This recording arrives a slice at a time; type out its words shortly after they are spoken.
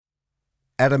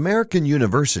At American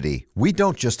University, we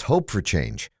don't just hope for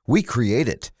change, we create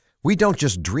it. We don't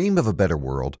just dream of a better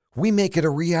world, we make it a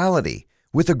reality.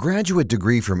 With a graduate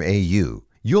degree from AU,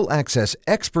 you'll access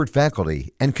expert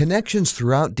faculty and connections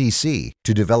throughout DC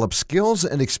to develop skills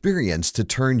and experience to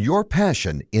turn your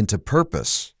passion into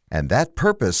purpose. And that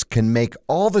purpose can make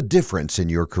all the difference in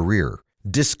your career.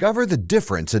 Discover the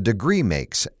difference a degree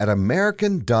makes at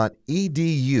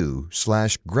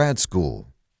american.edu/grad school.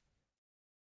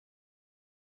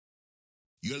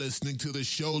 You're listening to the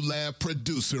Show Lab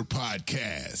Producer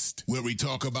Podcast, where we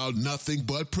talk about nothing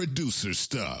but producer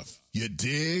stuff. You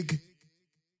dig?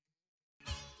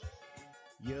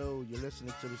 Yo, you're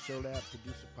listening to the Show Lab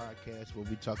Producer Podcast, where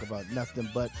we talk about nothing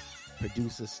but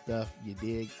producer stuff. You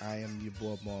dig? I am your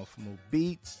boy, Morpho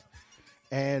Beats.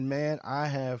 And, man, I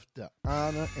have the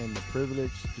honor and the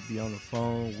privilege to be on the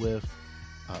phone with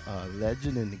a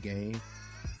legend in the game.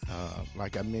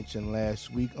 Like I mentioned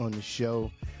last week on the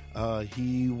show,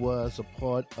 he was a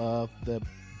part of the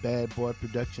Bad Boy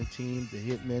production team, the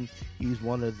Hitmen. He's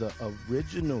one of the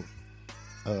original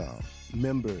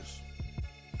members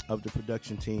of the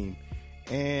production team,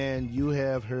 and you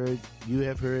have heard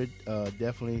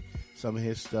definitely some of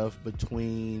his stuff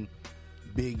between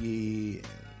Biggie and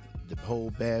the whole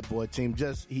Bad Boy team.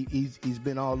 Just he's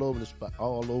been all over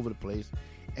the place,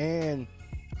 and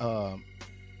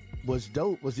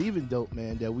was even dope,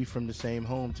 man, that we from the same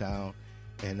hometown.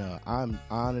 And I'm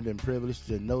honored and privileged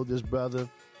to know this brother.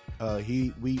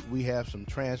 We have some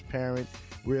transparent,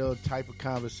 real type of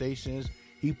conversations.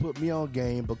 He put me on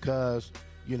game because,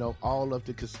 you know, all of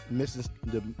the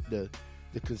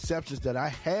conceptions that I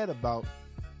had about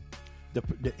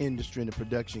the industry and the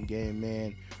production game,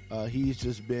 man. He's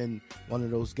just been one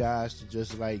of those guys to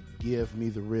just like give me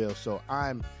the real. So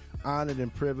I'm honored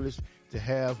and privileged to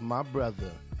have my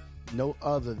brother, no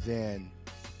other than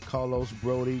Carlos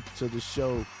Broady, to the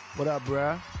show. What up,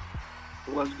 bruh?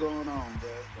 What's going on, bro?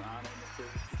 It's an honor and a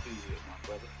privilege to be here, my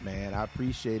brother. Man, I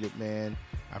appreciate it, man.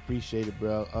 I appreciate it,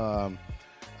 bro.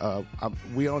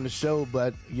 We on the show,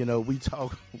 but you know we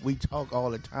talk all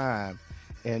the time,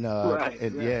 and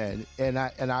right. Yeah, and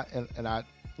I,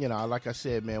 you know, like I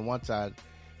said, man. Once I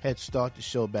had to start the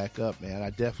show back up, man, I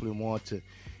definitely want to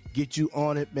get you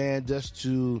on it, man, just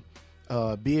to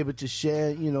be able to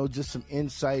share, you know, just some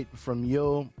insight from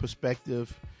your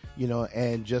perspective, you know,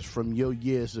 and just from your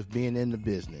years of being in the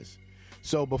business.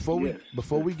 So before we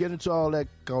get into all that,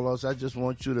 Carlos, I just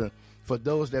want you to, for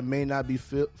those that may not be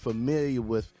familiar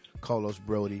with Carlos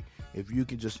Broady, if you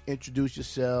could just introduce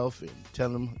yourself and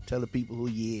tell the people who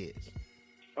he is.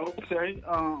 Okay.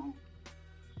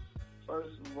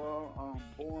 First of all,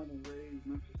 born and raised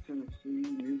Memphis, Tennessee,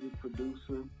 music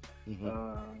producer.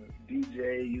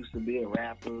 DJ, used to be a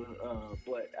rapper,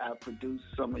 but I produced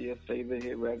some of your favorite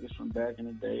hit records from back in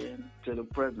the day and to the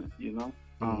present, you know.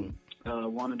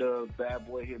 One of the Bad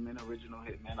Boy Hitmen, original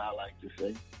Hitmen, I like to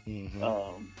say.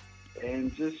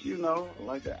 And just, you know,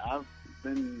 like I've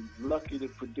been lucky to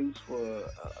produce for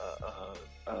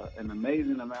an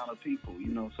amazing amount of people,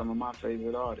 you know, some of my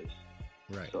favorite artists.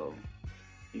 Right. So,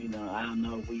 you know, I don't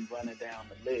know if we running down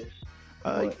the list.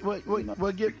 Well,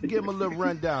 give him a little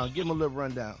rundown.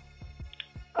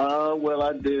 Well,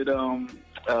 I did.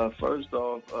 First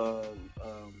off,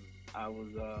 I was.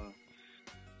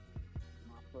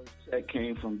 My first check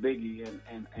came from Biggie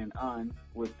and Un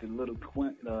with the Little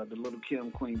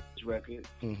Kim Queen record,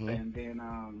 and then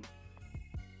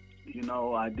you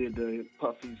know, I did the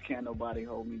Puffy's "Can't Nobody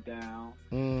Hold Me Down."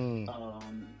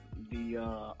 The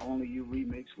Only You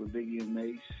remix with Biggie and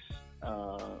Mace.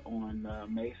 On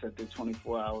Mace at the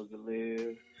 24 Hours to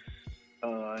Live,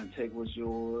 and Take What's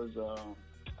Yours.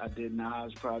 I did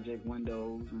Nas Project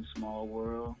Windows and Small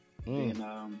World. And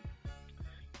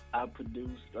I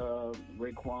produced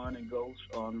Raekwon and Ghost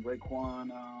on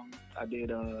Raekwon. I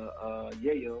did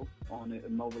Yayo on the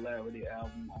Immobilarity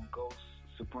album on Ghost.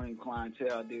 Supreme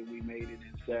Clientele, I did We Made It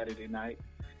in Saturday Night.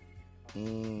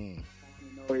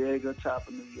 Noriega, Top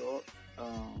of New York.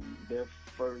 Their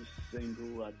first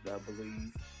single, I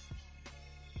believe.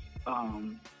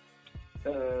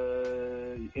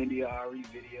 India Ari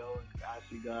video, I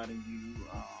See God in You.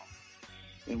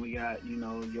 And we got, you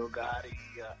know, Yo Gotti,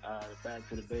 Back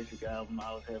to the Basic album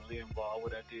I was heavily involved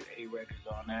with. I did 8 records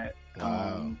on that.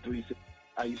 Wow.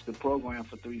 I used to program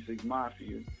for 3-6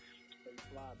 Mafia.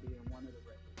 Fly being one of the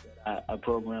records that I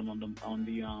programmed on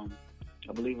the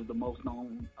I believe it was the most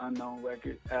unknown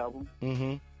record album.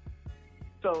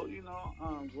 So, you know,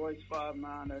 Royce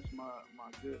 5'9", that's my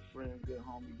good friend, good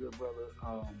homie, good brother.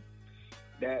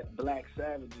 That Black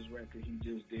Savage's record he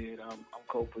just did, I'm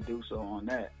co-producer on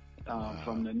that.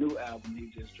 from the new album he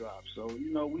just dropped. So,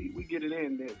 you know, we get it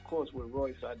in. Of course, with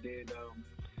Royce, I did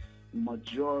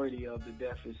majority of The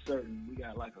Death Is Certain. We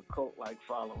got like a cult-like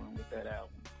following with that album.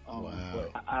 Wow.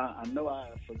 But I know I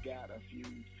forgot a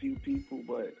few people,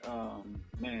 but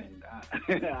man,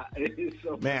 it's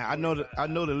so man, I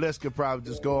know the list could probably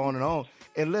just go on and on.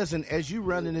 And listen, as you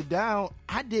running it down,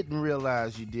 I didn't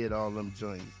realize you did all them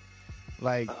joints.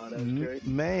 Like,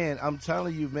 man, I'm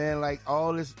telling you, man, like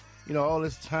all this, you know, all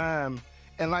this time,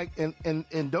 and like,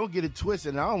 and don't get it twisted.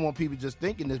 And I don't want people just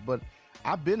thinking this, but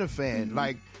I've been a fan. Mm-hmm.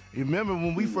 Like, remember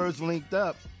when we first linked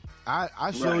up,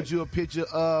 I showed you a picture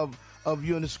of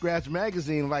you in the Scratch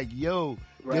magazine, like, yo,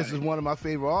 this is one of my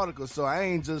favorite articles. So I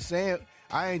ain't just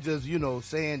you know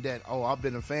saying that, oh, I've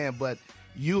been a fan, but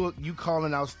you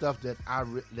calling out stuff that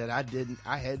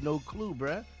I had no clue,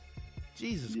 bruh.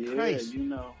 Jesus Christ. You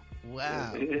know.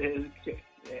 Wow.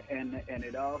 And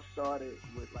it all started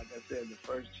with, like I said, the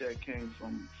first check came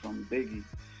from Biggie.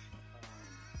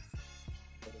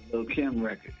 Lil Kim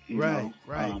record, you know.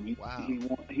 Right. Wow. He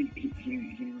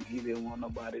didn't want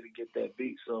nobody to get that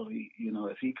beat, so he, you know,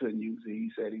 if he couldn't use it,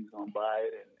 he said he's gonna buy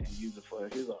it and use it for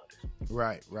his artist.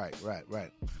 Right.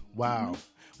 Wow.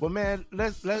 Well, man,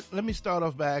 let me start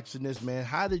off by asking this, man.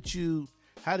 How did you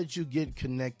get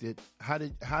connected? How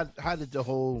did the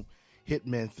whole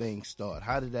Hitman thing start?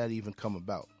 How did that even come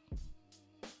about?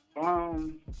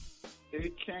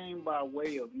 It came by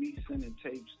way of me sending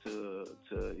tapes to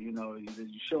you know, you're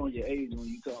showing your age when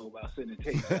you talk about sending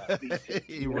tapes out.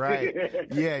 Right.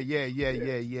 Yeah. You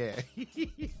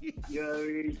know what I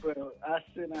mean? So I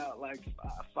sent out like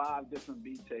 5 different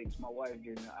beat tapes. My wife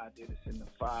gave me the idea to send the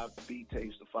 5 beat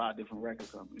tapes to 5 different record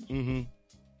companies. Mm-hmm.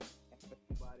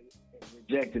 Everybody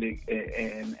rejected it,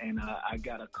 and I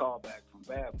got a call back from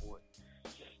Bad Boy.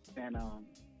 And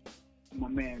my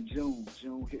man June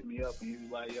hit me up and he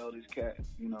was like, yo, this cat,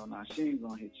 you know, Nasheem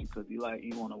gonna hit you because he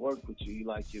want to work with you. He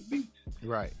like your beats.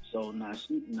 Right. So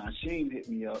Nasheem hit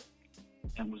me up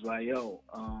and was like, yo,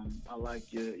 I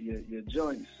like your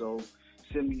joints. So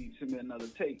send me another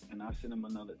tape. And I sent him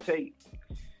another tape.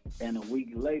 And a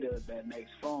week later, that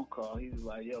next phone call, he was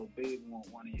like, yo, Big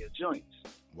want one of your joints.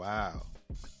 Wow.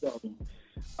 So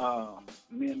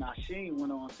me and Nasheem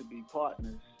went on to be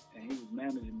partners. And he was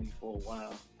managing me for a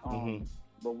while,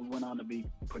 but we went on to be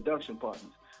production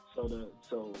partners. So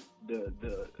the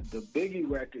Biggie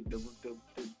record, the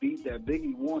beat that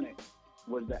Biggie wanted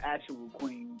was the actual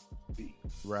Queen beat.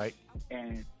 Right.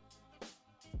 And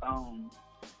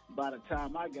by the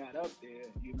time I got up there,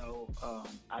 you know,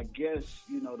 I guess,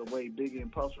 you know, the way Biggie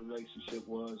and Puff's relationship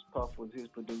was, Puff was his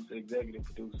producer, executive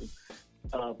producer.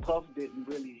 Puff didn't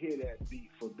really hear that beat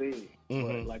for Big,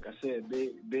 but like I said,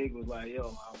 Big was like,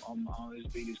 "Yo, I'm on this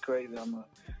beat is crazy. I'm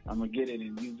gonna get it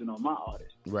and use it on my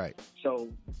artist." Right.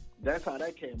 So that's how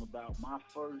that came about. My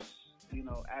first, you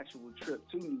know, actual trip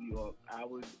to New York,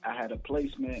 I had a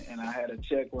placement and I had a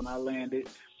check when I landed,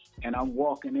 and I'm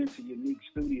walking into Unique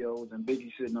Studios and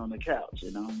Biggie sitting on the couch,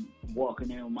 and I'm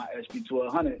walking in with my SP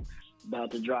 1200,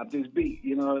 about to drop this beat.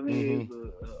 You know what I mean? It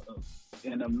was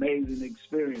an amazing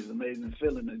experience, amazing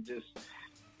feeling to just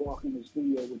walk in the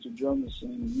studio with your drum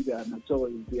machine and you got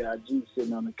Notorious B.I.G.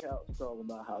 sitting on the couch talking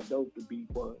about how dope the beat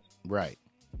was. Right.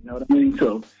 You know what I mean?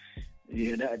 So,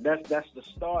 yeah, that's the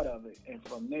start of it. And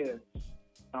from there,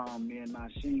 me and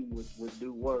Nasheem would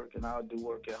do work, and I would do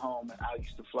work at home. And I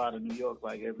used to fly to New York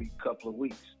like every couple of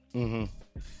weeks and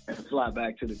fly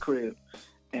back to the crib.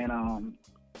 And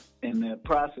in the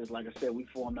process, like I said, we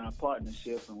formed our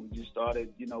partnership and we just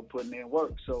started, you know, putting in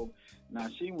work. So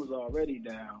Nasheem was already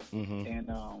down, and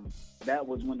that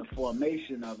was when the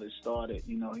formation of it started.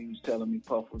 You know, he was telling me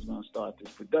Puff was going to start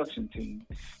this production team.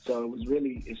 So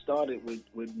it started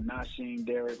with Nasheem,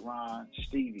 Derek, Ron,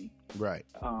 Stevie. Right.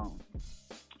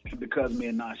 Because me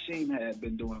and Nasheem had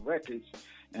been doing records,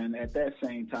 and at that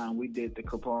same time we did the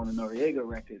Capone and Noriega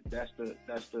record. That's the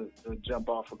jump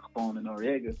off of Capone and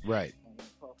Noriega. Right. And when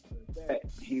Puff did that,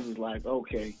 he was like,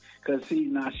 okay, because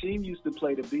Nasheem used to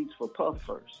play the beats for Puff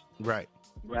first. Right.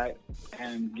 Right,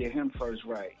 and get him first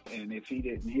right. And if he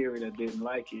didn't hear it or didn't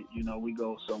like it, you know, we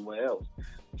go somewhere else.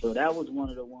 So that was one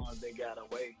of the ones that got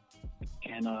away.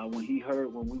 And when he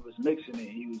heard when we was mixing it,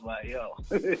 he was like, yo,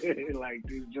 like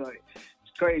this joint,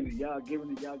 it's crazy. Y'all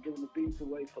giving the beats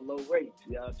away for low rates.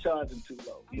 Y'all charging too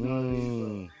low. You know what I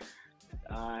mean?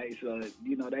 So, all right, so,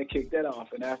 you know, that kicked that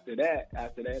off. And after that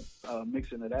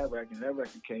mixing of that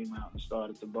record came out and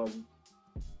started to bubble.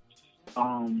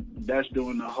 That's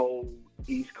doing the whole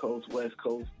East Coast, West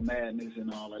Coast madness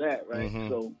and all of that, right?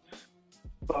 So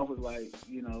Puff was like,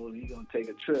 you know, he gonna take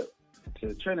a trip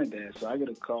to Trinidad. So I get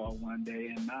a call one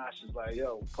day, and Nash is like,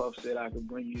 "Yo, Puff said I could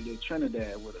bring you to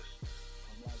Trinidad with us."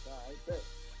 I'm like, "All right, bet."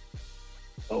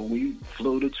 So we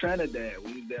flew to Trinidad.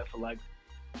 We was there for like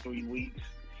 3 weeks,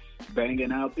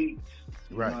 banging out beats.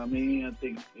 You know what I mean? I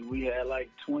think we had like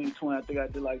 20. I think I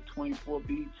did like 24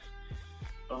 beats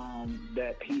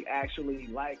that he actually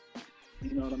liked.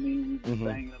 You know what I mean? We was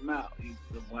banging them out.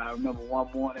 I remember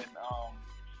one morning,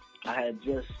 I had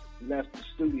just left the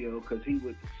studio because he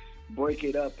would break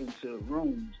it up into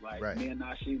rooms. Like me and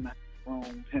Nasheem have a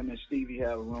room, him and Stevie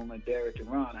have a room, and Derek and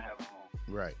Ron have a room.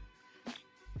 Right.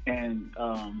 And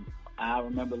I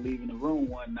remember leaving the room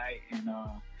one night, and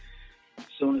as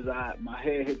soon as my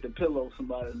head hit the pillow,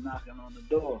 somebody was knocking on the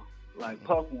door, like,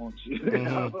 "Puff wants you."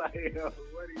 I was like, "Yo,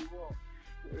 what do you want?"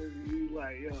 He's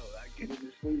like, "Yo," I get in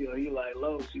the studio. He like,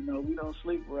 "Los, you know, we don't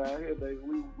sleep around here, baby.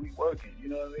 We working. You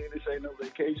know what I mean? This ain't no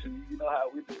vacation. You know how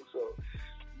we do." So,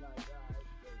 like,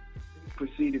 he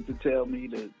proceeded to tell me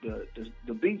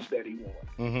the beats that he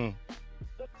wanted.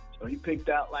 So he picked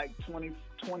out like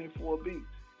 24 beats.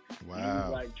 Wow. And he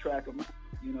was like, track them out.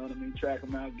 You know what I mean? Track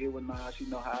them out. Get with Nas. You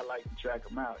know how I like to track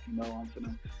them out. You know, I'm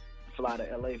finna fly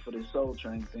to LA for this Soul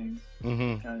Train thing,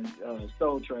 and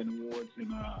Soul Train Awards.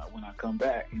 And when I come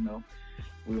back, you know,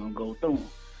 we're gonna go through them.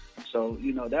 So,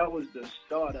 you know, that was the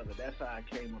start of it. That's how it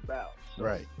came about. So,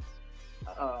 right.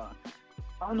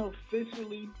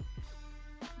 Unofficially,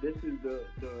 this is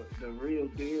the real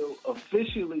deal.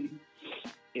 Officially,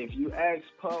 if you ask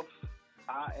Puff,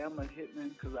 I am a hitman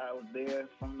because I was there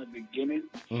from the beginning.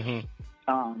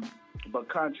 But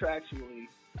contractually,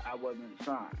 I wasn't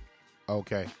signed.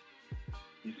 Okay.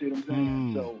 You see what I'm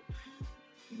saying? So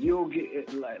you'll get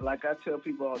it. Like I tell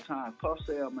people all the time, Puff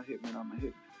say I'm a hitman, I'm a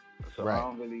hitman. So I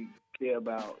don't really care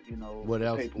about, you know, what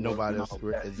else. Nobody else.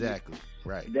 Exactly.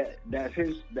 Right. That's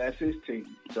his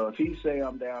team. So if he say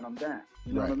I'm down, I'm down.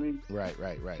 You know what I mean? Right.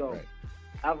 So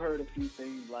I've heard a few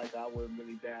things like I wasn't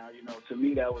really down. You know, to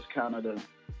me that was kind of the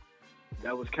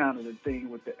thing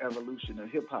with the evolution of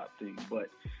hip hop thing. But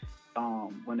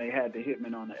when they had the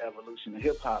hitman on the evolution of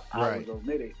hip hop, I was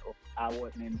omitted or I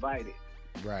wasn't invited.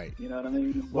 Right. You know what I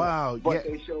mean? Wow. But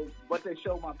they showed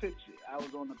my picture. I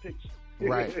was on the picture.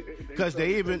 Right. Because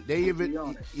they even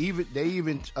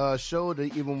showed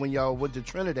it even when y'all went to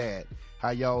Trinidad how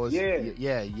y'all was. I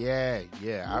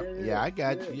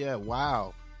got you. Yeah.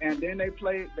 Wow. And then they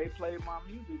played my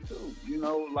music too. You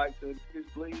know, like the This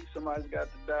Bleed, Somebody's Got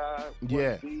to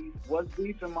Die. What's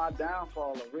beef and my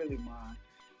downfall are really mine.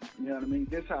 You know what I mean?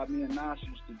 This how me and Nas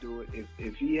used to do it.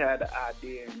 If he had the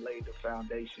idea and laid the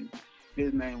foundation,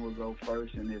 his name would go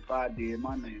first, and if I did,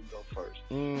 my name would go first.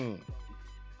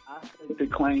 I take the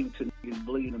claim to This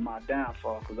Bleed and my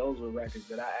downfall because those were records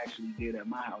that I actually did at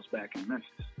my house back in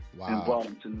Memphis and brought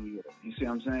them to New York. You see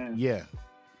what I'm saying? Yeah.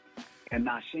 And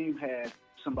Nasheem had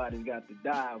Somebody's Got to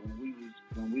Die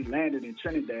when we landed in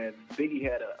Trinidad. Biggie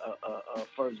had a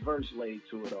first verse laid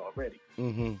to it already.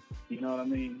 You know what I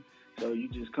mean? So you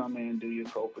just come in and do your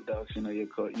co-production or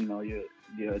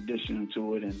your addition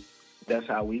to it, and that's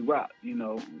how we rock. You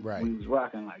know, we was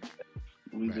rocking like that.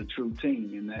 We was a true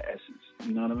team in that essence.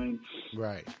 You know what I mean?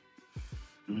 Right.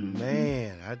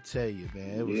 Man, I tell you,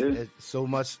 man, it was so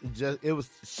much. It was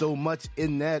so much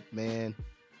in that, man.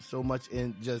 So much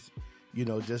in just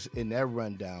in that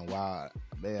rundown. Wow,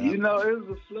 man. You know, it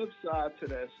was a flip side to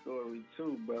that story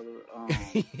too, brother.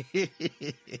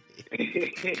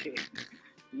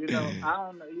 You know, I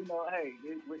don't know. You know, hey,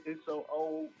 it's so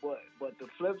old, but the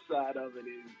flip side of it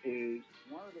is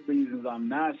one of the reasons I'm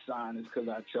not signed is because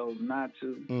I chose not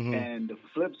to. And the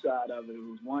flip side of it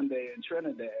was one day in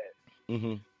Trinidad,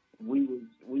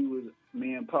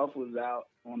 me and Puff was out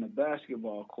on the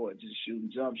basketball court just shooting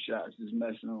jump shots, just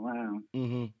messing around.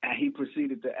 And he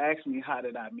proceeded to ask me, how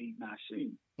did I meet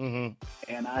Nasheem?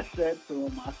 And I said to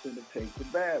him, I said to take the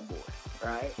bad boy,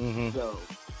 right? So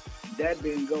that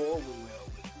didn't go over well.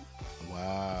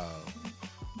 Wow.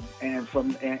 And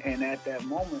at that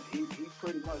moment, he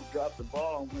pretty much dropped the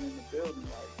ball and went in the building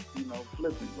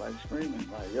flipping, like screaming,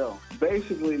 like, yo.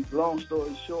 Basically, long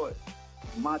story short,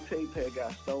 my tape had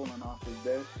got stolen off his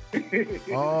desk.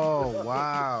 Oh,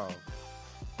 wow.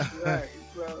 Right.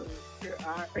 So,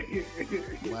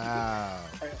 wow.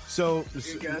 So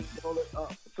it got stolen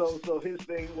up. So his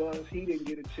thing was he didn't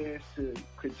get a chance to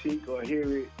critique or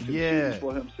hear it to see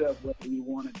for himself whether he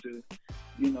wanted to.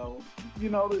 To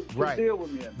deal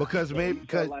with me. Because he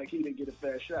felt like he didn't get a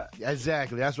fair shot.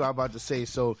 Exactly. That's what I'm about to say.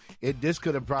 So this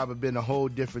could have probably been a whole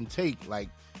different take. Like,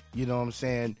 you know what I'm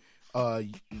saying?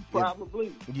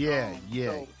 Probably. Yeah.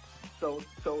 So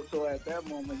at that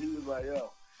moment he was like,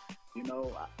 yo, You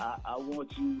know, I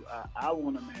want you. I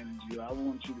want to manage you. I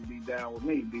want you to be down with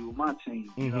me, be with my team.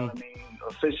 You know what I mean?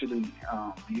 Officially,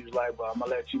 he was like, "Well, I'm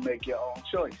gonna let you make your own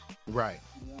choice." Right.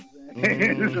 You know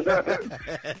what I'm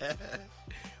saying?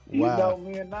 You Wow. know,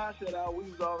 me and Nas said we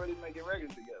was already making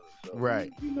records together. So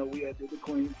Right. we had the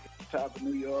Queens, top of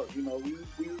New York. You know, we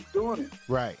was doing it.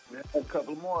 Right. We had a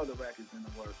couple more other records in the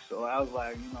works. So I was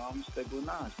like, I'm gonna stick with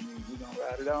Nas. We gonna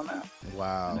ride it out now.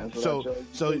 Wow.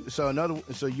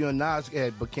 So you and Nas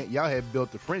y'all had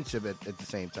built a friendship at the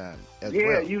same time as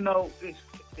well. Yeah,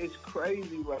 it's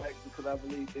crazy, right? Because I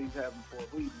believe things happen for a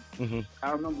reason. Mm-hmm.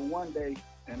 I remember one day,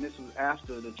 and this was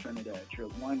after the Trinidad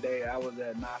trip. One day I was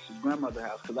at Nas's grandmother's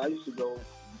house because I used to go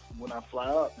when I fly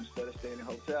up, instead of staying in a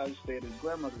hotel, I used to stay at his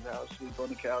grandmother's house, sleep on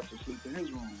the couch, or sleep in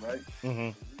his room, right? Mm-hmm.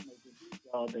 We make it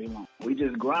all day long. We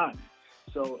just grind.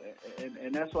 So,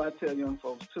 and that's why I tell young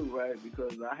folks too, right?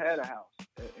 Because I had a house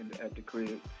at the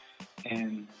crib,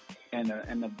 and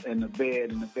the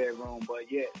bed in the bedroom,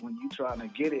 but yet when you trying to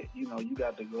get it, you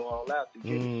got to go all out to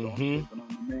get it. So I'm sleeping on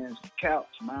the man's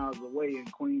couch miles away in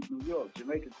Queens, New York,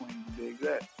 Jamaica, Queens to be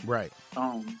exact. Right.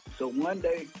 So one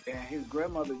day, and his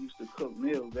grandmother used to cook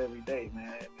meals every day,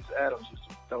 man. Miss Adams used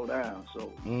to throw down,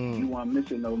 so you weren't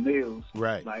missing no meals.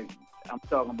 Right. Like, I'm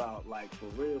talking about, like, for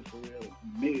real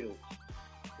meals.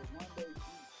 So one day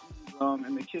she was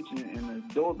in the kitchen and the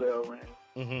doorbell rang.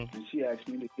 Mm-hmm. And she asked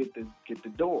me to get the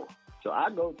door. So I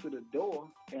go to the door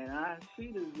and I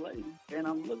see this lady, and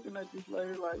I'm looking at this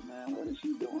lady like, man, what is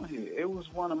she doing here? It was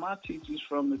one of my teachers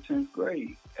from the 10th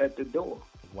grade at the door.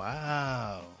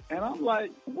 Wow. And I'm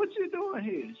like, what you doing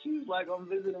here? She's like, I'm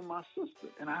visiting my sister.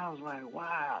 And I was like,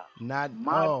 wow. My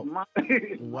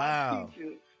wow.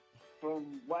 teacher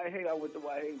from Whitehaven, I went to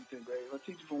Whitehaven 10th grade. My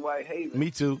teacher from Whitehaven. Me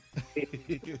too.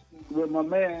 With my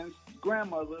man's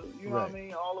grandmother, you know what I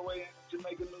mean, all the way in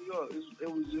Jamaica, New York.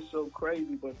 It was just so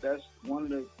crazy, but that's one of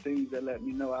the things that let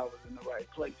me know I was in the right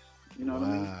place. You know what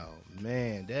I mean? Wow,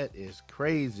 man, that is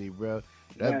crazy, bro.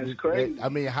 That's crazy. I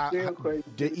mean, how crazy.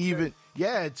 to even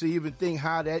think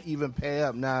how that even pay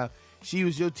up. Now, she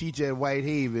was your teacher at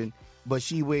Whitehaven, but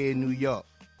she way in New York,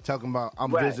 talking about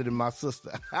I'm visiting my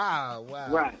sister. Ah, wow.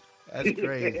 Right. That's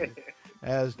crazy.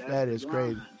 That is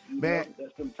crazy, man.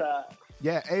 That's some ties.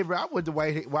 Yeah, hey, bro, I went to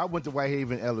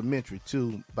Whitehaven Elementary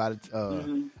too. I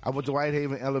went to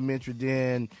Whitehaven Elementary.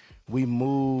 Then we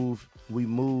moved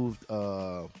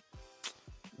to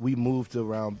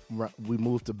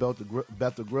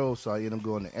Bethel Grove, so I ended up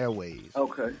going to Airways.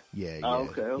 Okay. Yeah.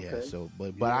 Okay. Yeah. So,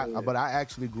 but I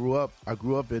actually grew up. I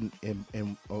grew up in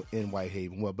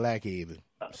Whitehaven, Blackhaven.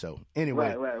 So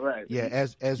anyway, right. Yeah.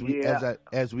 As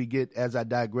I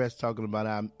digress, talking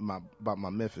about my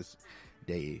Memphis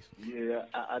days. Yeah,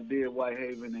 I did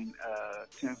Whitehaven in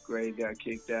 10th grade, got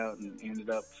kicked out, and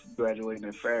ended up graduating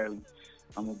in Fairleigh.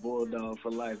 I'm a Bulldog for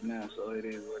life now, so it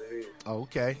is what it is.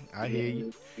 Okay, I hear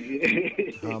you.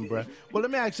 Yeah. Bro. Well,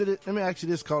 let me ask you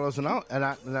this, Carlos, and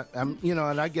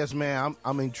I guess, man,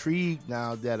 I'm intrigued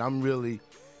now that I'm really,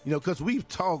 because we've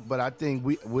talked, but I think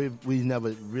we never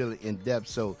really in depth.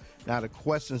 So now the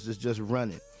questions is just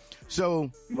running. So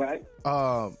right.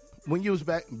 When you was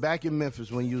back in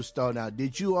Memphis, when you was starting out,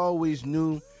 did you always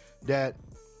knew that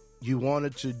you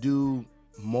wanted to do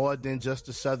more than just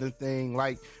the Southern thing?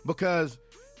 Like, because,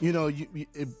 looking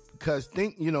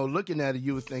at it,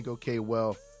 you would think, okay,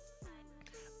 well,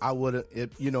 I would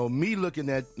have, me looking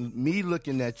at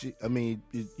you, I mean,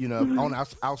 on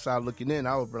outside looking in,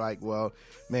 I would be like, well,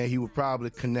 man, he would probably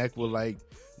connect with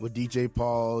DJ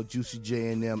Paul, Juicy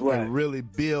J and them, and really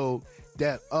build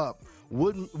that up.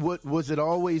 Was it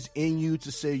always in you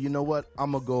to say, you know what,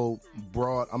 I'm gonna go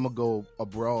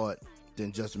abroad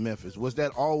than just Memphis? Was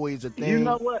that always a thing? You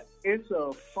know what? It's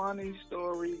a funny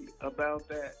story about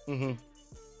that.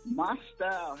 Mm-hmm. My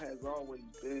style has always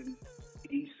been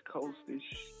East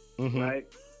Coastish, right?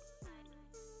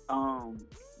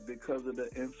 Because of the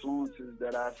influences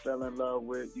that I fell in love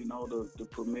with, the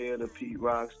Premier, the Pete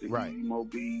Rocks, the Easy Mo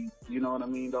B, you know what I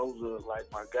mean? Those are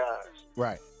like my guys.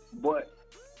 Right. But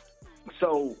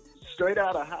so straight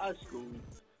out of high school,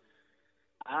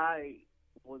 I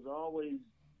was always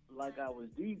like I was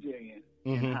DJing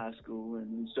in high school,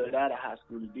 and straight out of high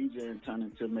school, the DJing turned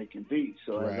into making beats.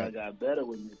 So as I got better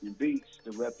with making beats,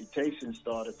 the reputation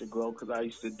started to grow because I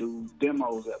used to do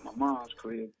demos at my mom's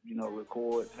crib,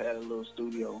 record, had a little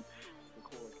studio,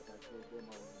 record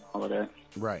demos and all of that.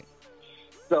 Right.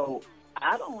 So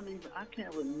I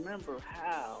can't remember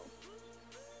how.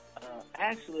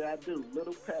 Actually, I do.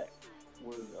 Little Pat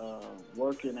was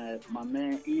working at my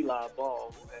man Eli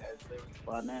Ball, who has Lyric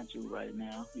Financial right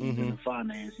now. He's in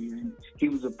finance. He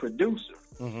was a producer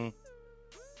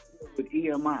with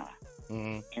EMI.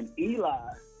 And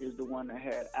Eli is the one that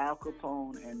had Al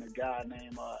Capone and the guy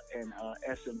named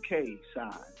SMK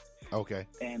signed. Okay.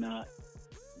 And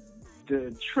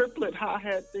the triplet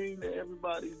hi-hat thing that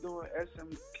everybody's doing,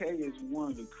 SMK is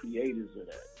one of the creators of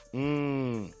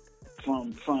that.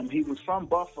 From he was from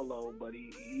Buffalo, but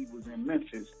he was in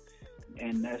Memphis,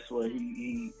 and that's where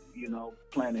he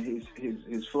planted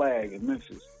his flag in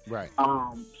Memphis. Right.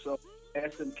 So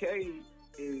SMK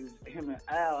is him and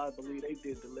Al, I believe they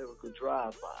did the lyrical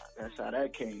drive-by. That's how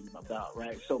that came about,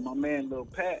 right? So my man Lil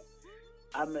Pat,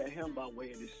 I met him by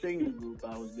way of the singing group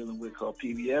I was dealing with called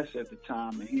PBS at the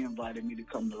time, and he invited me to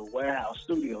come to the Warehouse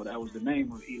Studio. That was the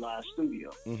name of Eli's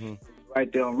studio.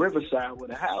 Right there on Riverside where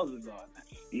the houses are now.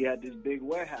 He had this big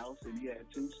warehouse, and he had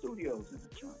 2 studios in the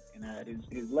joint, and had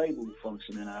his label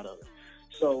functioning out of it.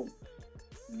 So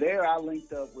there I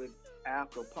linked up with Al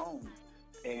Capone,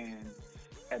 and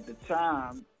at the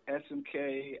time,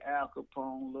 SMK, Al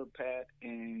Capone, Lil Pat,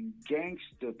 and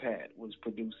Gangsta Pat was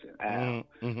producing Al.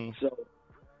 So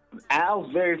Al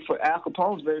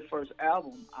Capone's very first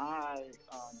album, I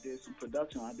did some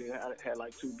production. I had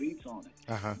like 2 beats on it.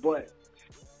 But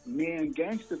me and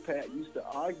Gangsta Pat used to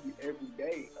argue every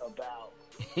day about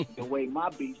the way my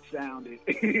beats sounded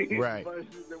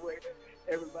versus the way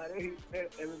everybody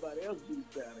else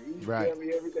beats sounded. He used to tell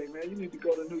me every day, man, you need to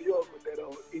go to New York with that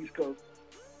on East Coast.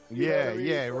 You know what I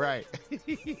mean? Right.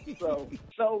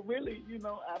 So really,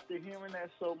 after hearing that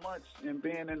so much and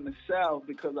being in the South,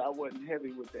 because I wasn't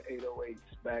heavy with the 808s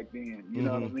back then, you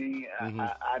know what I mean?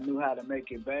 I knew how to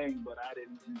make it bang, but I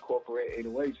didn't incorporate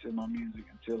 808s in my music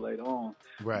until later on.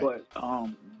 Right. But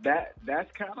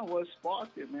that's kind of what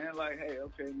sparked it, man. Like, hey,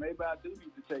 okay, maybe I do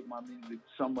need to take my music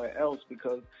somewhere else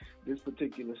because this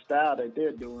particular style that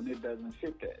they're doing, it doesn't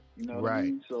fit that. You know what I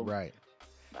mean? So, Right.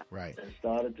 I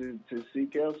started to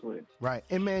seek elsewhere. Right.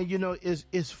 And man,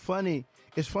 it's funny.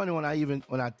 It's funny when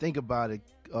I think about it,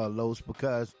 Los,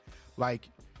 because like,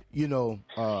 even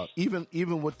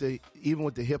with the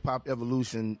hip hop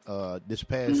evolution this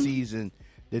past season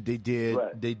that they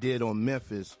did on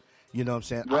Memphis, you know what I'm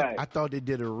saying? Right. I thought they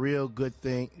did a real good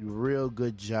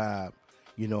job,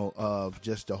 of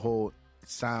just the whole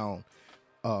sound.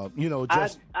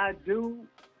 Just I do,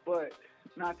 but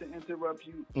not to interrupt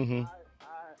you.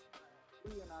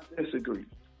 I disagree.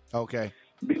 Okay.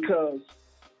 Because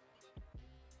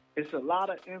it's a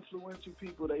lot of influential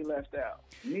people they left out,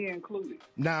 me included.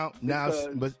 Now,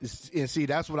 see,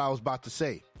 that's what I was about to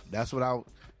say. That's what I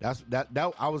was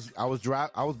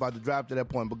about to drive to that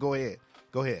point. But go ahead.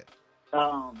 You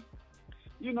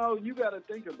got to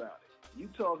think about it. You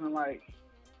talking like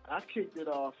I kicked it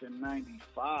off in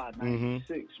 95,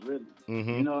 96, really.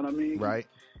 You know what I mean? Right.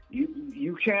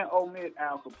 You can't omit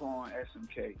Al Capone,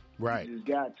 SMK. Right. You just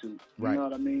got to. You know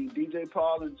what I mean? DJ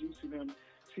Paul and Juicy them.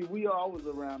 See, we all was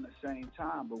around the same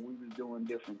time, but we was doing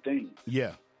different things.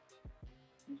 Yeah.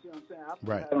 You see what I'm saying?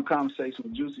 I had a conversation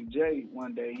with Juicy J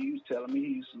one day. He was telling me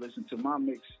he used to listen to my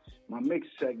mix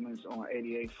segments on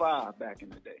 88.5 back in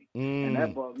the day. And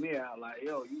that bugged me out. Like,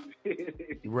 yo, you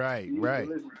right. You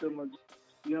listen to my,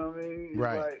 you know what I mean?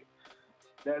 Right. Like,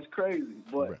 that's crazy.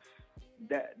 But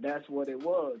that's what it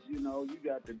was. You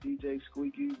got the DJ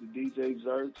Squeakies, the DJ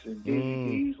Zerks, and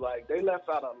DVDs. Like, they left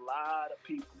out a lot of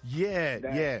people.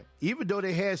 Yeah. Even though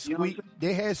they had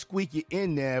Squeaky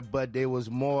in there, but there was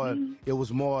more. It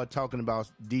was more talking about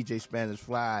DJ Spanish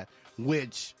Fly,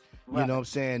 which you know what I'm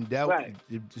saying. That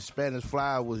the Spanish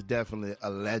Fly was definitely a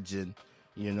legend.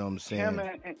 You know what I'm saying? Yeah,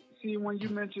 man. And see, when you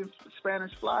mention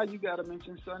Spanish Fly, you got to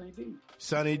mention Sonny D.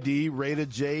 Sonny D, Raider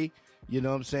J. You know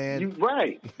what I'm saying? You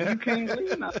can't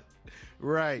leave now.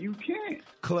 Right. You can't.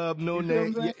 Club No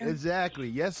Name. Yeah, exactly.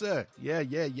 Yes, sir. Yeah.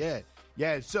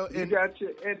 So you got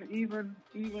and even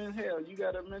hell, you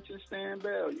got to mention Stan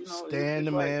Bell. Stan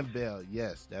the Man Bell.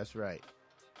 Yes, that's right.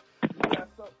 You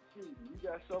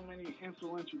got so many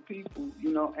influential people,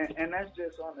 and that's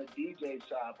just on the DJ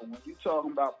side. But when you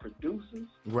talking about producers,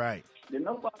 right? Then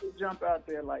nobody jump out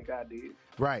there like I did,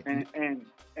 right?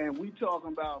 And we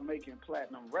talking about making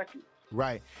platinum records,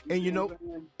 right? And you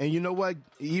know what?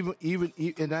 Even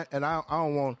I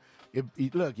don't want. If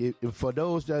for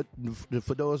those that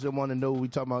want to know, we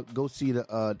talking about go see the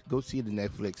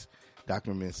Netflix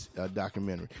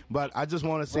documentary. But I just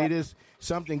want to say this: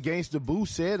 something Gangsta Boo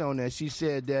said on that. She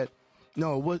said that it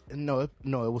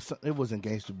wasn't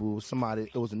Gangsta Boo.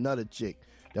 It was another chick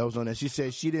that was on there. She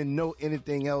said she didn't know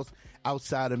anything else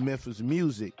outside of Memphis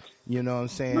music. You know what I'm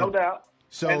saying? No doubt.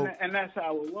 So and that's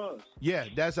how it was. Yeah,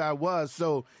 that's how it was.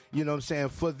 So you know what I'm saying,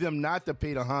 for them not to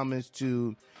pay homage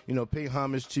to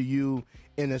you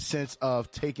in a sense of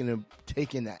taking it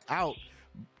out.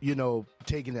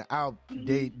 taking it out,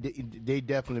 they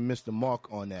definitely missed the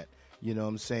mark on that. You know what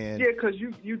I'm saying? Yeah, because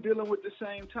you dealing with the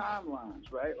same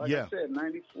timelines, right? Like I said,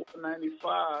 94,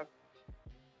 95,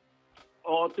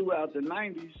 all throughout the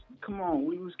 90s. Come on,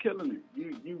 we was killing it.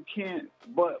 You can't,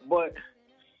 but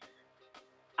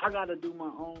I got to do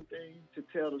my own thing to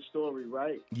tell the story,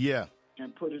 right? Yeah.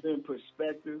 And put it in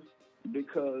perspective,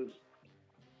 because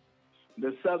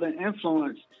the Southern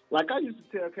influence, like I used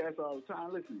to tell cats all the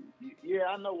time, listen, yeah,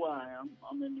 I know where I am.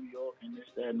 I'm in New York and this,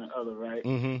 that, and the other, right?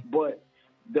 Mm-hmm. But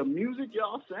the music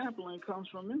y'all sampling comes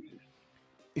from Memphis.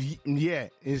 Yeah,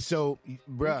 and so,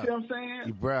 bruh. You see what I'm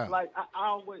saying? Bruh. Like, I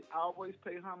always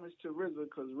pay homage to RZA,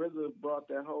 because RZA brought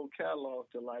that whole catalog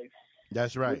to life.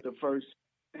 That's right. With the first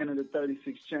of the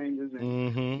 36 Chambers,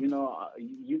 and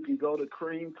you can go to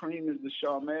Cream. Cream is the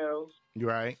Charmels.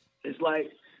 Right. It's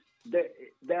like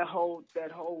that whole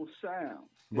sound,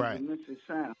 right? The Memphis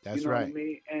sound. That's you know right. What I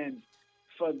mean? And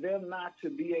for them not to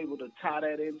be able to tie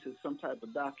that into some type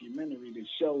of documentary to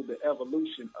show the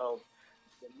evolution of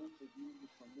the Memphis music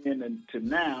from then to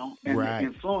now, and right. the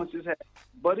influences.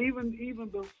 But even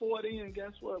before then,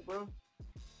 guess what, bro?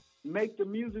 Make the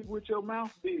music with your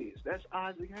mouth biz. That's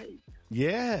Isaac Hayes.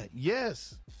 Yeah.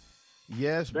 Yes,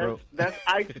 bro. That's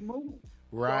Ike's move.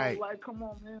 Right. So, like, come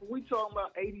on, man. We talking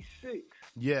about 86.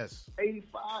 Yes.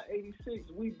 85, 86.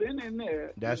 We've been in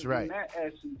there. That's right. In that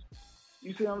essence.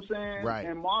 You see what I'm saying? Right.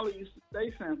 And Marley used to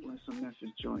stay sampling some Memphis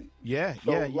joint. Yeah,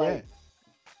 so, yeah.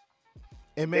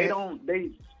 And man,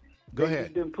 they go ahead.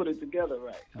 Just didn't put it together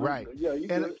right. Right. Yeah, you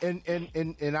good.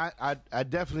 And I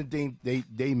definitely think they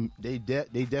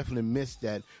definitely missed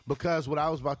that, because what I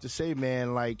was about to say,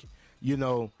 man, like,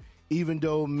 even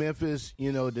though Memphis,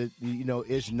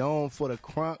 is known for the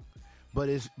crunk, but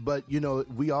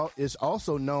it's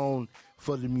also known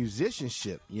for the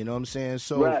musicianship. You know what I'm saying?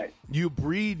 So right. you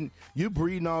breeding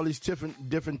all these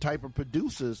different type of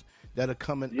producers that are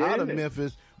coming out of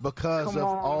Memphis because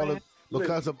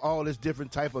of all this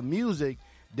different type of music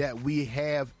that we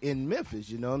have in Memphis.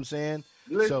 You know what I'm saying?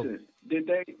 Listen, did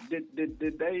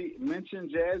they mention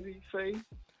Jazzy Faye?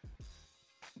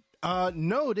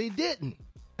 No, they didn't.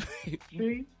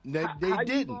 See? they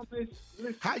didn't.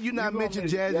 How you not mention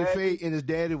Jazzy Faye and his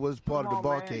daddy was part of the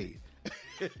Barcade?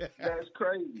 That's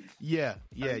crazy. Yeah.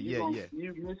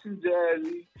 You missing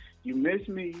Jazzy. You miss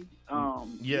me.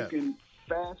 You can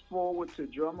fast forward to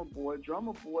Drummer Boy.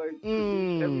 Drummer Boy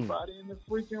produced everybody in the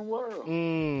freaking world.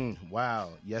 Wow.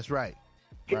 That's right.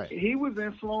 Right. He was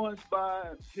influenced by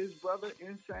his brother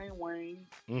Insane Wayne,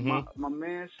 my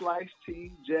man Slice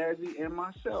T, Jazzy, and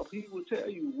myself. He will tell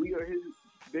you we are his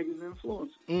biggest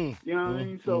influences. You know what I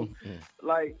mean? So,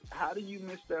 like, how do you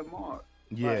miss that mark?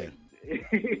 Yeah.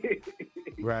 Like,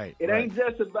 right. It ain't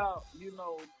just about,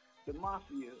 the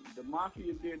mafia. The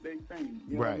mafia did their thing.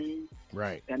 You know what I mean?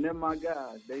 Right. And then my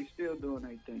guys, they still doing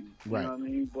their thing. You right. know what I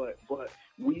mean? But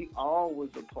we all was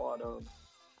a part of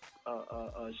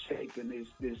shaping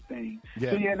this thing.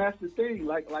 Yeah. See, and that's the thing.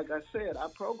 Like I said, I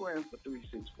programmed for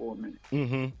 3-6-4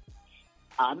 minutes.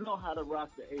 I know how to rock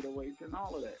the 808s and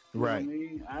all of that. You right. know what I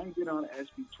mean? I ain't get on the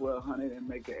SB 1200 and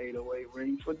make an 808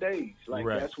 ring for days. Like,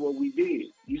 right. that's what we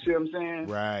did. You see what I'm saying?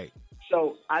 Right.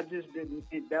 So I just didn't.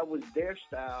 That was their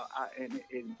style, and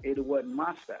it wasn't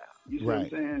my style. You see what I'm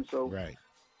saying? So, right.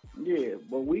 Yeah,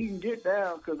 but we can get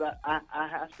down, because I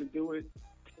have to do it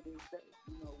to this day.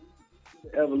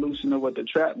 The evolution of what the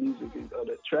trap music is, or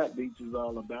the trap beats is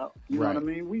all about. You know what I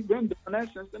mean? We've been doing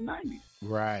that since the 90s.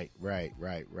 Right.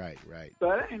 So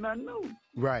that ain't nothing new.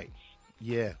 Right.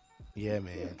 Yeah,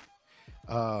 man.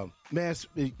 Man,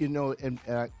 and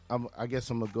I guess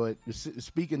I'm gonna go ahead.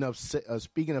 Speaking of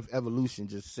evolution,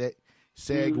 just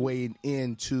segueing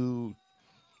into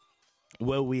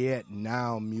where we at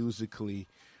now musically.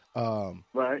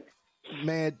 Right.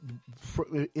 Man,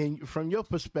 from your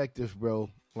perspective, bro,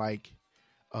 like,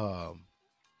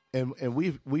 and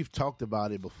we've talked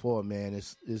about it before, man.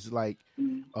 It's like,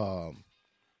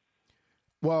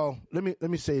 well, let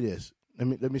me say this.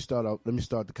 Let me start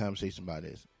the conversation by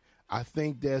this. I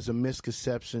think there's a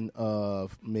misconception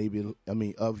of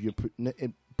of your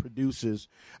producers.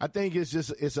 I think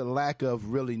it's a lack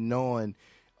of really knowing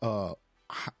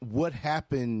what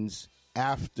happens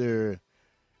after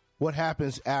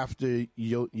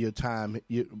your time.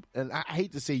 And I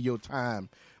hate to say your time,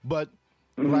 but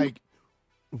like,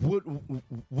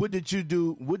 what did you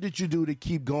do? What did you do to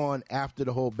keep going after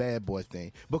the whole Bad Boy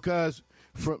thing? Because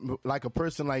from like a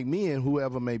person like me and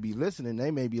whoever may be listening,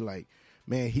 they may be like,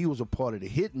 man, he was a part of the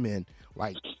Hitmen.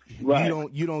 Like, right.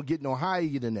 you don't get no higher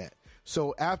than that.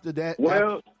 So after that,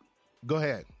 well, go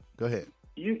ahead.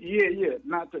 Yeah.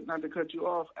 Not to cut you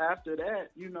off. After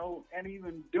that, and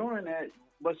even during that,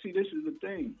 but see, this is the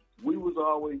thing. We was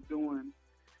always doing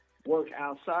work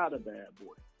outside of Bad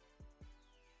Boy.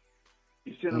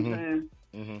 You see what I'm saying?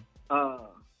 Mm-hmm.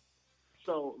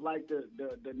 So like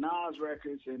the Nas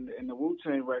records and the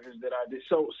Wu-Tang records that I did.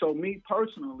 So me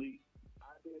personally,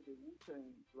 I did the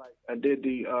Wu-Tang, like I did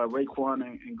the Raekwon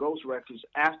and Ghost records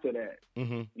after that.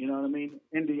 Mm-hmm. You know what I mean?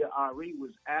 India RE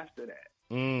was after that.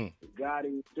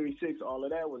 Gotti 3-6, all of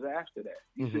that was after that.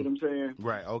 You see what I'm saying?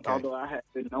 Right. Okay. Although I've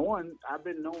been knowing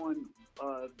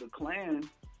the Clan,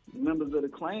 members of the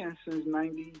Clan since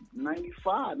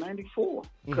 95, 94.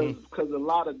 Because a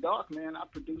lot of Dark, man, I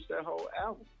produced that whole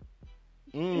album.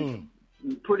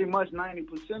 Pretty much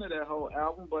 90% of that whole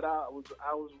album, but I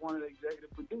was one of the executive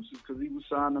producers because he was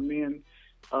signed to me and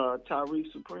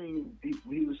Tyrese Supreme.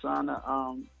 He was signed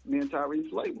to me and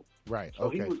Tyrese's label. Right. So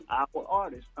he was our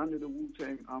artist under the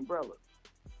Wu-Tang umbrella,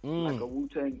 like a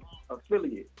Wu-Tang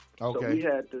affiliate. Okay. So we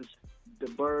had the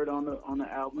Bird on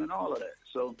the album and all of that.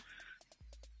 So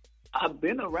I've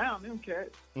been around them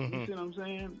cats. You see what I'm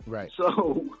saying? Right.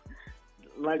 So,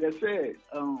 like I said,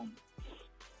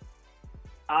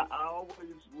 I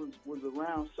always was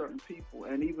around certain people,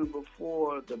 and even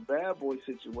before the Bad Boy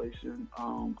situation,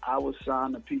 I was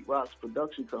signed to Pete Rock's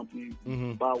production company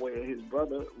by way of his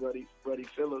brother, Ruddy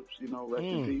Phillips. Rest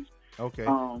in peace. Okay.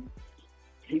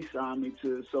 He signed me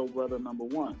to Soul Brother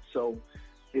 #1. So,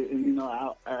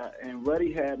 and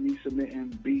Ruddy had me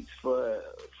submitting beats for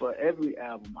every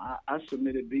album. I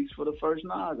submitted beats for the first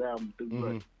Nas album through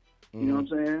Ruddy. You know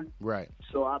what I'm saying? Right.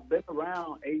 So I've been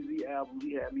around AZ album.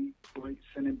 He had me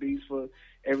sending beats for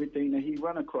everything that he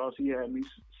run across. He had me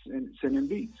sending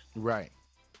beats. Right.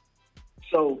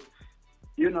 So,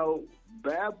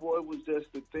 Bad Boy was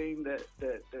just the thing that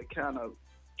kind of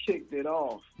kicked it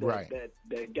off. That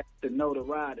got the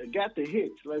notoriety. It got the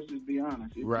hits. Let's just be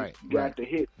honest. It got the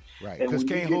hits. Right. Because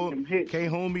Can't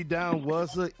Hold Me Down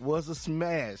was a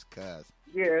smash, cuz.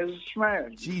 Yeah, it was a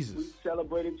smash. Jesus. We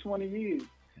celebrated 20 years.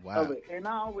 Wow. Of it. And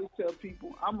I always tell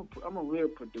people, I'm a real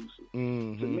producer. To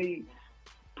me,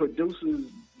 producer's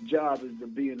job is to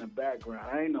be in the background.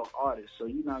 I ain't no artist, so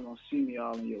you're not gonna see me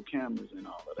all in your cameras and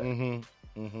all of that.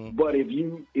 But if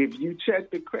you check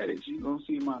the credits, you're gonna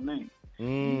see my name.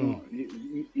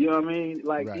 You know what I mean?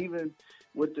 Like even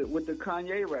with the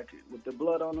Kanye record, with the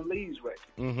Blood on the Leaves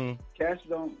record, cats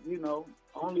don't.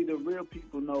 Only the real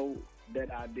people know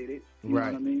that I did it. You know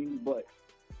what I mean? But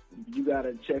you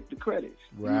gotta check the credits.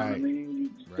 You know what I mean?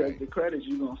 You check the credits,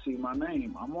 you're gonna see my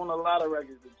name. I'm on a lot of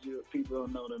records that people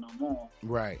don't know that I'm on.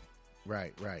 Right.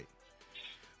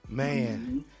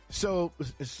 Man. So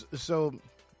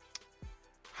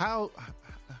how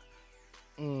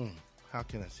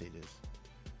can I say this?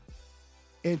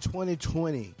 In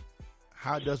 2020,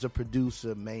 how does a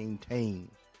producer maintain?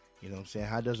 You know what I'm saying?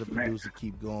 How does a producer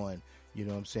keep going? You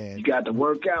know what I'm saying? You got to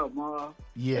work out, Ma.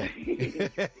 Yeah.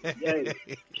 Yeah.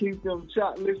 Keep them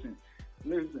shot. Listen.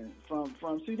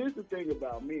 See, this is the thing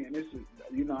about me, and this is,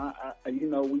 we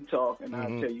talk, and I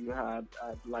tell you how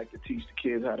I like to teach the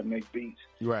kids how to make beats.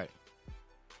 Right.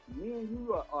 Me and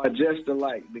you are just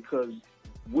alike because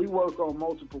we work on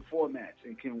multiple formats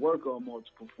and can work on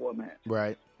multiple formats.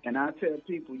 Right. And I tell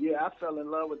people, I fell in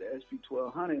love with the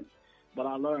SP1200, but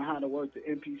I learned how to work the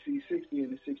MPC 60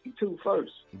 and the 62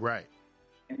 first. Right.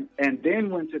 And then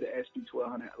went to the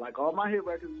SP1200. Like all my hit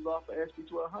records is off of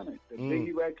SP1200. The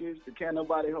Biggie records, the Can't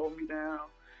Nobody Hold Me Down,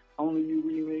 Only You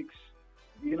remix.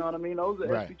 You know what I mean? Those are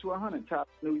SP1200. Top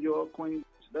New York, Queens.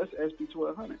 That's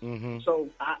SP1200. So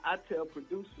I tell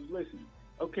producers, listen,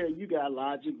 okay, you got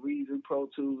Logic, Reason, Pro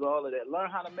Tools, all of that.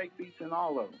 Learn how to make beats in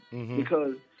all of them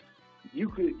because you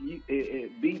could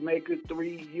Beat Maker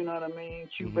 3. You know what I mean?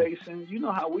 Q-Basin. You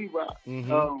know how we rock.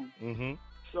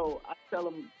 So I tell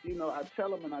them,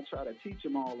 and I try to teach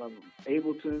them all of them.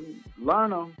 Ableton, learn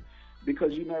them,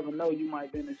 because you never know. You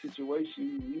might be in a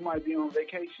situation, you might be on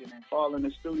vacation and fall in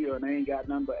the studio and they ain't got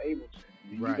nothing but Ableton.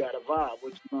 You got a vibe.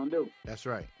 What you gonna do? That's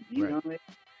right. You know what I mean?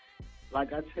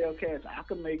 Like I tell cats, I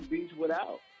can make beats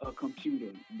without a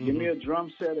computer. Give me a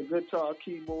drum set, a guitar,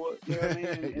 keyboard. You know what I mean?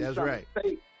 And That's right.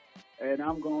 Tape, and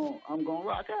I'm gonna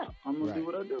rock out. I'm gonna do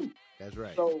what I do. That's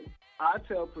right. So I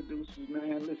tell producers,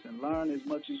 man, listen, learn as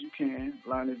much as you can,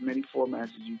 learn as many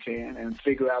formats as you can, and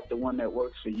figure out the one that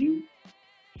works for you.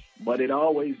 But it's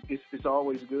always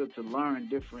good to learn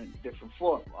different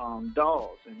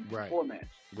DAWs and formats.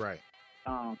 Right.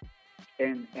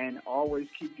 And always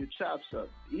keep your chops up.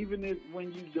 Even if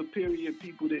when you the period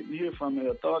people didn't hear from me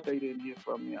or thought they didn't hear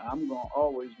from me, I'm gonna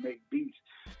always make beats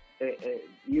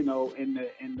you know, in the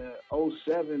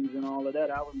 '07s and all of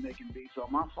that, I was making beats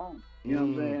on my phone. You know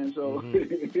what I'm saying?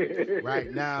 So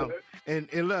right now, and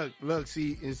look,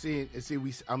 see,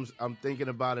 I'm thinking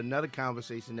about another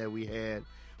conversation that we had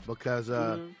because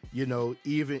you know,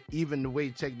 even the way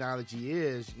technology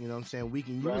is, you know what I'm saying, we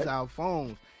can use our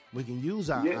phones, we can use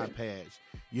our iPads,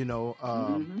 you know.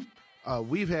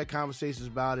 We've had conversations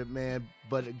about it, man.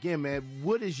 But again, man,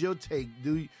 what is your take?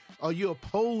 Are you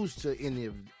opposed to any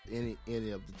of the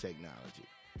technology?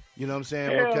 You know what I'm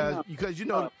saying? Because you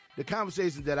know the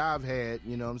conversations that I've had,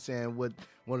 you know what I'm saying, with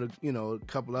one of, you know, a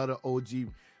couple other OG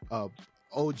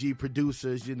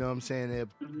producers, you know what I'm saying, they have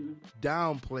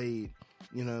downplayed,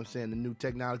 you know what I'm saying, the new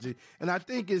technology. And I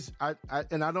think I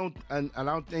don't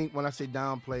think, when I say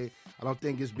downplay, I don't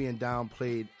think it's being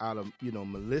downplayed out of, you know,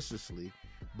 maliciously,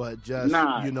 but just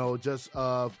you know,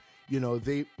 you know,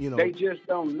 they just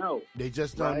don't know. They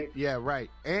just don't. Right? Yeah, right.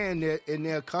 And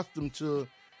they're accustomed to,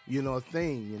 you know, a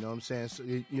thing. You know what I'm saying? So,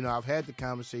 you know, I've had the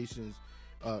conversation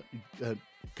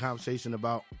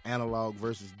about analog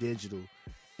versus digital,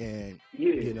 and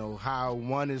you know how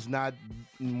one is not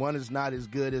as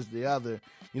good as the other.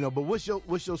 You know, but what's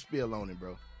your spiel on it,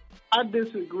 bro? I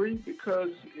disagree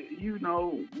because, you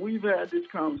know, we've had this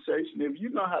conversation. If you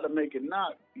know how to make it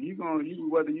knock,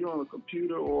 whether you're on a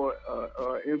computer or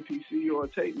MPC or a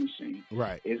tape machine,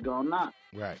 right, it's gonna knock.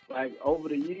 Right. Like over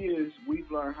the years, we've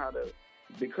learned how to,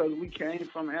 because we came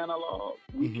from analog,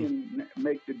 we can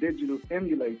make the digital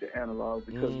emulate the analog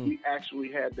because we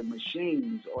actually had the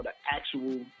machines or the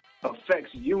actual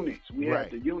effects units. We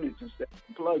had the units instead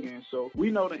of plugins, so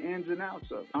we know the ins and outs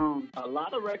of it. A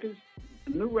lot of records,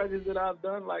 new records that I've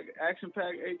done, like Action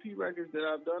Pack AP records that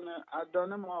I've done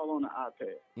them all on the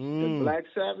iPad. The Black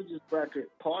Savages record,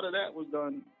 part of that was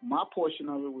done, my portion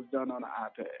of it was done on the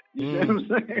iPad. You see what I'm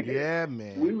saying? Yeah,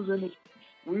 man. We was in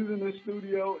the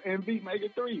studio in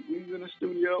Beatmaker 3. We was in the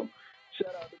studio.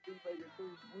 Shout out to Beatmaker 3.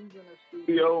 We was in the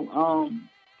studio.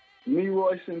 Me,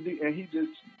 Royce, and he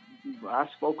just, I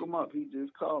spoke him up. He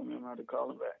just called me. I'm going to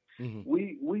call him back.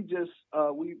 Me,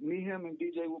 him, and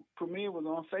DJ Premier was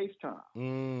on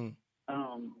FaceTime.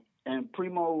 And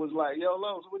Primo was like, "Yo,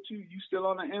 Los, what you still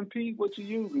on the MP? What you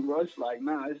using?" Royce like,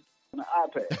 "Nah, it's on the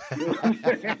iPad." You know what I'm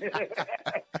saying?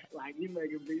 Like, he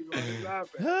making beats on his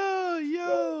iPad. Oh,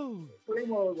 yo. So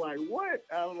Primo was like, "What?"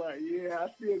 I was like, "Yeah, I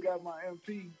still got my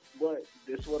MP, but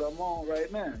this what I'm on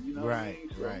right now." You know what I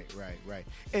mean? So, right.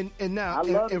 And now,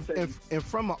 and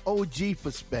from an OG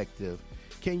perspective,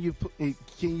 can you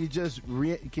just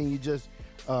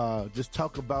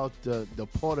talk about the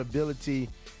portability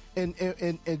and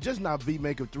just not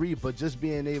Beatmaker 3, but just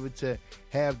being able to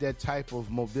have that type of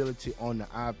mobility on the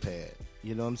iPad?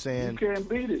 You know what I'm saying? You can't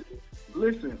beat it.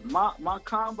 Listen, my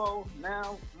combo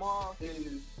now, Mars,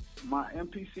 is my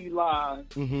MPC Live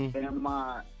and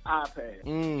my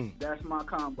iPad. That's my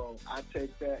combo. I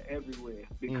take that everywhere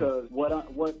because what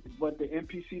the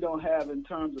MPC don't have in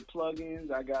terms of plugins,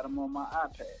 I got them on my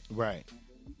iPad. Right. And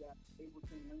then you got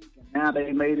Ableton Link, and now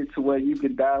they made it to where you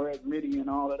can direct MIDI and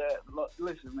all of that. Look,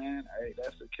 listen, man, hey,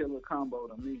 that's a killer combo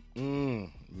to me.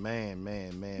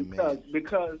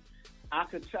 Because I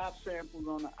could chop samples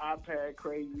on the iPad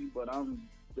crazy, but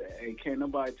can't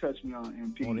nobody touch me on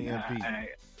MP. On the MP.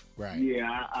 Right.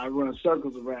 Yeah, I run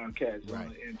circles around cats on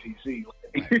the MPC.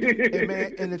 Right. Hey,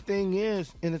 man, and the thing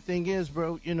is,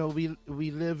 bro, you know, we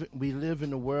live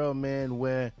in a world, man,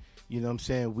 where, you know what I'm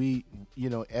saying,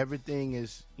 everything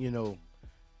is, you know,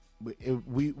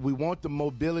 we want the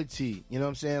mobility, you know what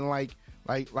I'm saying, like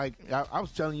I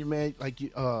was telling you, man, like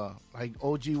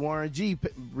OG Warren G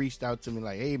reached out to me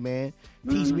like, "Hey, man,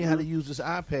 teach me how to use this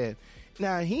iPad."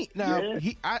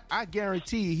 I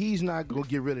guarantee he's not gonna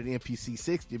get rid of the MPC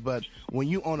 60. But when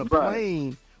you on a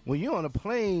plane,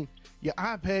 your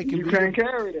iPad you can't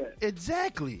carry that.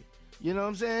 Exactly. You know what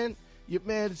I'm saying?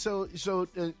 Man, so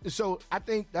I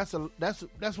think that's one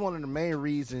of the main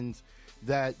reasons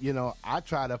that, you know, I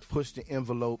try to push the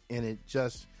envelope in it,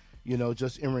 just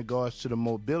in regards to the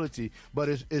mobility. But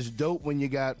it's dope when you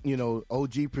got, you know,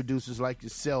 OG producers like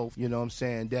yourself, you know what I'm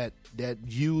saying, that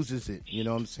uses it, you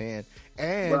know what I'm saying,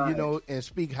 and you know, and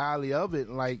speak highly of it.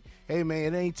 Like, hey,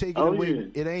 man, it ain't taking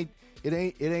away, it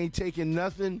ain't taking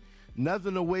nothing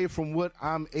away from what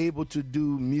I'm able to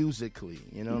do musically.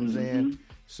 You know what I'm saying?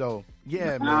 So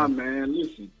yeah, man. Man,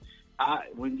 listen. I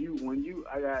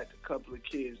got a couple of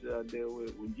kids that I deal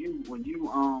with. When you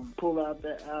pull out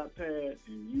that iPad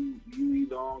and you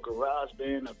either on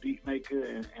GarageBand or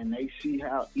Beatmaker and they see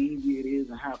how easy it is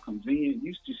and how convenient. You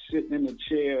used to sit in a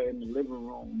chair in the living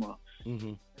room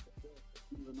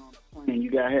even on a plane,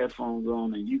 you got headphones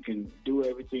on, and you can do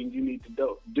everything you need to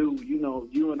do. You know,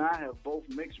 you and I have both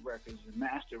mixed records and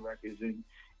master records and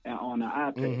on an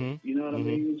iPad. Mm-hmm. You know what I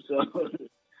mean? So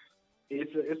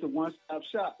it's a one-stop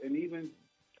shop, and even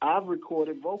I've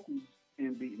recorded vocals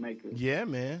in Beatmaker. Yeah,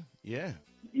 man. Yeah.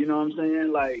 You know what I'm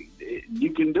saying? Like,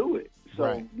 you can do it. So,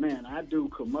 Right. man, I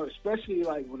do especially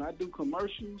like when I do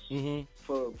commercials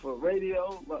for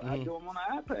radio, I do them on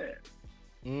an iPad.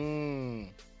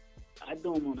 I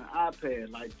do them on an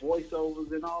iPad, like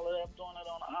voiceovers and all of that. I'm doing it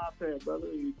on an iPad, brother.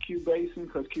 Cubasing,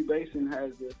 because Cubasing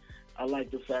has I like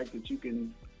the fact that you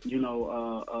can,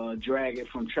 drag it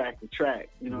from track to track.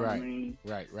 You know what I mean?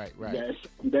 Right.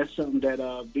 That's something that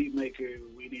Beatmaker,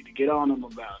 we need to get on them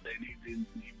about. We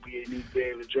need to be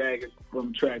able to drag it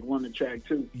from track 1 to track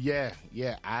 2. Yeah.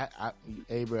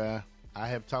 Bruh, I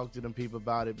have talked to them people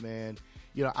about it, man.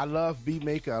 You know, I love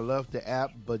Beatmaker. I love the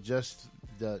app, but just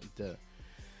the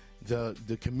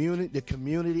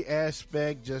community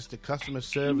aspect, just the customer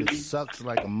service sucks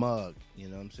like a mug. You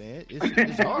know what I'm saying?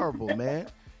 It's horrible, man.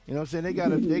 You know what I'm saying?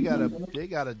 They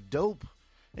got a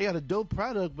dope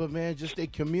product, but man, just their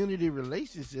community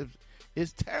relationships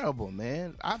is terrible,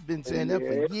 man. I've been saying that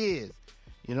for years.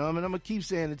 You know what I mean? I'm gonna keep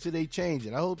saying it until they change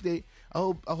it. I hope the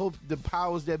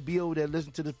powers that be over there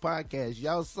listen to this podcast.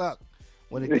 Y'all suck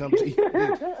when it comes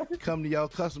to y'all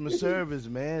customer service,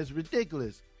 man. It's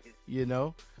ridiculous. You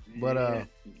know? But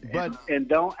and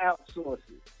don't outsource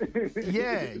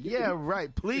yeah, it.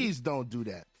 right. Please don't do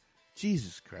that.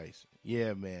 Jesus Christ.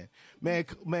 Yeah, man,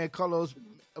 Carlos,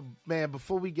 man.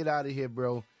 Before we get out of here,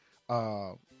 bro,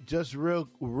 just real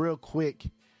quick,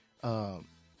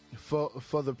 for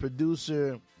the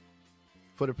producer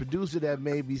that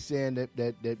may be saying that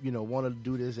want to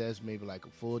do this as maybe like a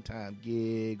full-time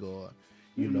gig, or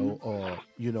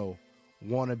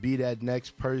want to be that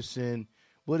next person.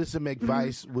 What is some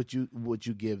advice would you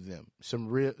give them? Some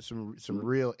real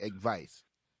advice.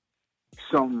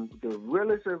 The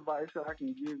realest advice I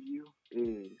can give you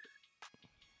is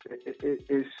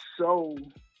it's so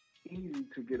easy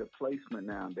to get a placement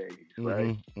nowadays,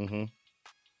 right? Mm-hmm.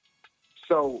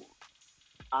 So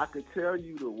I could tell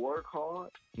you to work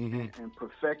hard and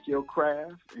perfect your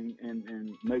craft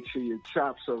and make sure your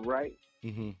chops are right.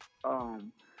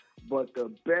 But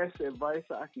the best advice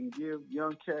I can give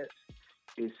young cats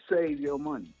is save your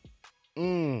money.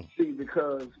 See,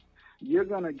 because you're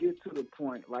gonna get to the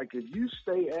point, like if you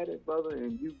stay at it, brother,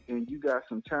 and you got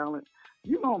some talent,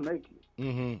 you're gonna make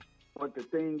it. But the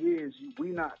thing is,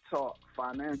 we not taught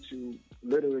financial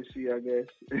literacy, I guess.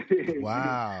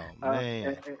 Wow,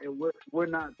 man. And we're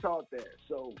not taught that.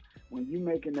 So when you're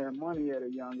making that money at a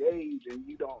young age and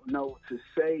you don't know to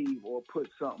save or put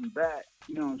something back,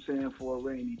 you know what I'm saying, for a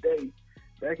rainy day,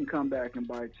 that can come back and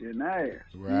bite you in the ass.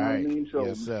 Right. You know what I mean? So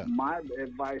yes, my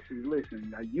advice is,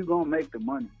 listen, you're going to make the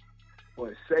money,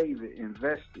 but save it,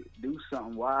 invest it, do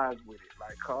something wise with it.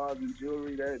 Like cars and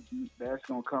jewelry, that's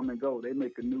going to come and go. They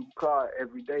make a new car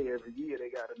every day, every year. They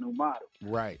got a new model.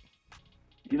 Right.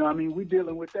 You know what I mean? We're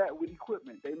dealing with that with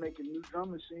equipment. They making new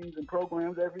drum machines and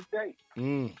programs every day.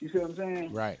 You see what I'm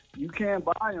saying? Right. You can't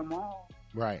buy them all.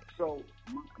 Right. So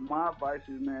my advice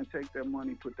is, man, take that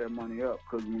money, put that money up,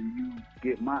 because when you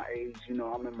get my age,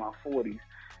 I'm in my 40s,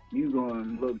 you're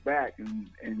going to look back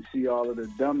and see all of the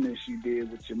dumbness you did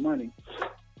with your money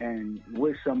and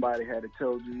wish somebody had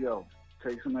told you, yo,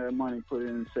 take some of that money, put it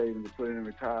in savings, put it in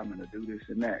retirement, or do this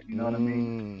and that. You know what I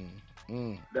mean?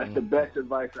 That's the best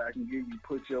advice I can give you.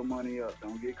 Put your money up.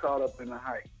 Don't get caught up in the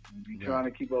hype. Be trying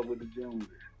to keep up with the Joneses.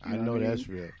 I know that's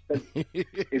real.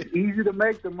 It's easy to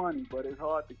make the money, but it's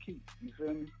hard to keep. You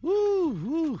feel me?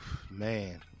 Woo.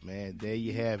 Man, there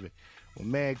you have it. Well,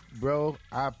 man, bro,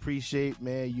 I appreciate,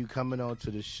 man, you coming on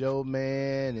to the show,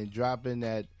 man, and dropping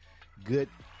them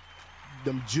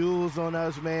jewels on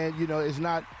us, man. It's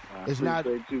not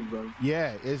too, bro.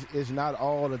 Yeah, it's not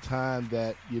all the time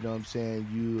that, what I'm saying,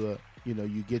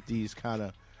 you get these kind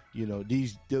of,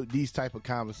 these type of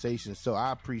conversations. So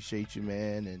I appreciate you,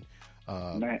 man. And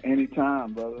man,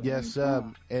 anytime, brother. Yes,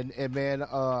 and man,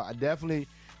 I definitely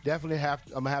I'm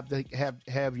gonna have to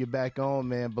have you back on,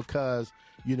 man, because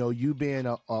you being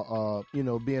a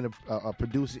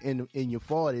producer in your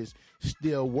 40s,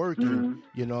 still working.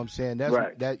 You know what I'm saying? That's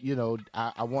right. That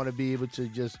I want to be able to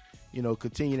just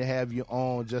continue to have you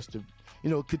on, just to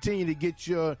continue to get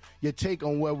your take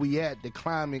on where we at, the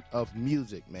climate of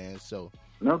music, man. So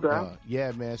no doubt.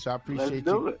 yeah, man. So I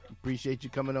appreciate you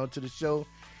coming on to the show.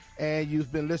 And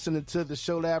you've been listening to the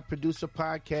Show Lab Producer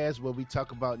Podcast, where we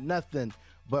talk about nothing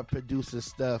but producer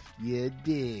stuff. You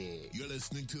dig? You're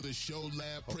listening to the Show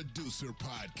Lab Producer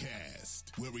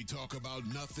Podcast, where we talk about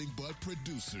nothing but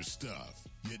producer stuff.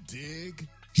 You dig?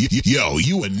 Yo,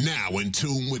 you are now in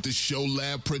tune with the Show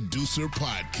Lab Producer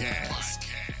Podcast.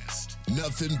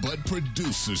 Nothing but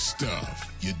producer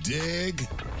stuff. You dig?